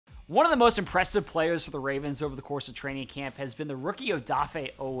One of the most impressive players for the Ravens over the course of training camp has been the rookie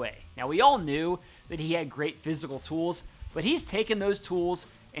Odafe Oweh. Now, we all knew that he had great physical tools, but he's taken those tools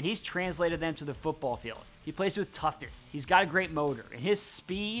and he's translated them to the football field. He plays with toughness. He's got a great motor, and his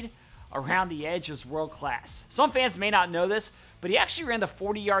speed around the edge is world class. Some fans may not know this, but he actually ran the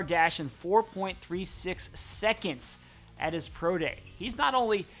 40-yard dash in 4.36 seconds at his pro day. He's not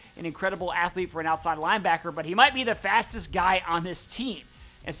only an incredible athlete for an outside linebacker, but he might be the fastest guy on this team.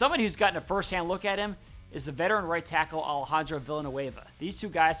 And someone who's gotten a first-hand look at him is the veteran right tackle Alejandro Villanueva. These two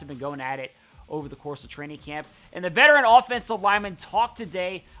guys have been going at it over the course of training camp. And the veteran offensive lineman talked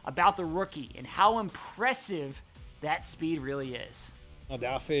today about the rookie and how impressive that speed really is.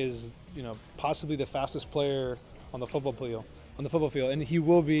 Odafe is, possibly the fastest player on the football field. And he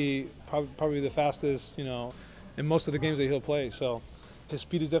will be probably the fastest, in most of the games that he'll play. So his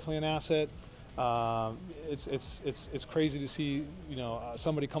speed is definitely an asset. It's crazy to see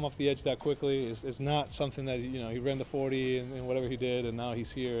somebody come off the edge that quickly. It's not something that he ran the 40 and whatever he did, and now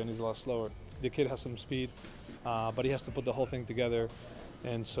he's here and he's a lot slower. The kid has some speed, but he has to put the whole thing together.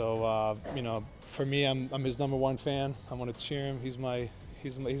 And so for me, I'm his #1 fan. I'm going to cheer him. He's my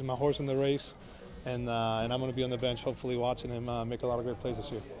horse in the race, and I'm going to be on the bench, hopefully watching him make a lot of great plays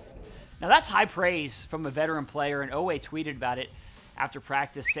this year. Now that's high praise from a veteran player, and Oweh tweeted about it after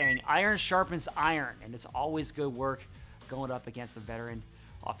practice, saying, "Iron sharpens iron," and it's always good work going up against the veteran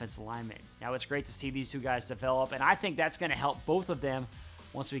offensive lineman. Now, it's great to see these two guys develop, and I think that's going to help both of them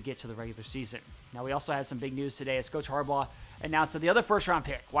once we get to the regular season. Now, we also had some big news today as Coach Harbaugh announced that the other first-round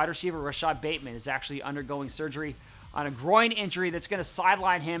pick, wide receiver Rashad Bateman, is actually undergoing surgery on a groin injury that's going to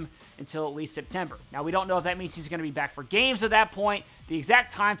sideline him until at least September. Now, we don't know if that means he's going to be back for games at that point. The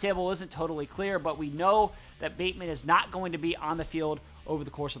exact timetable isn't totally clear, but we know that Bateman is not going to be on the field over the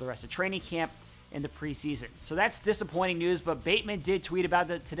course of the rest of training camp in the preseason. So that's disappointing news, but Bateman did tweet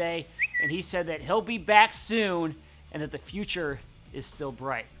about it today, and he said that he'll be back soon and that the future is still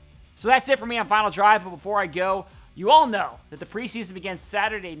bright. So that's it for me on Final Drive, but before I go, you all know that the preseason begins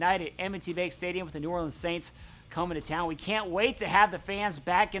Saturday night at M&T Bank Stadium with the New Orleans Saints coming to town. We can't wait to have the fans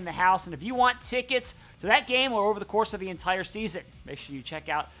back in the house. And if you want tickets to that game or over the course of the entire season, make sure you check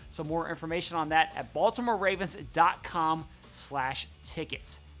out some more information on that at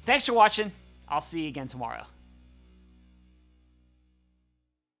BaltimoreRavens.com/tickets. Thanks for watching. I'll see you again tomorrow.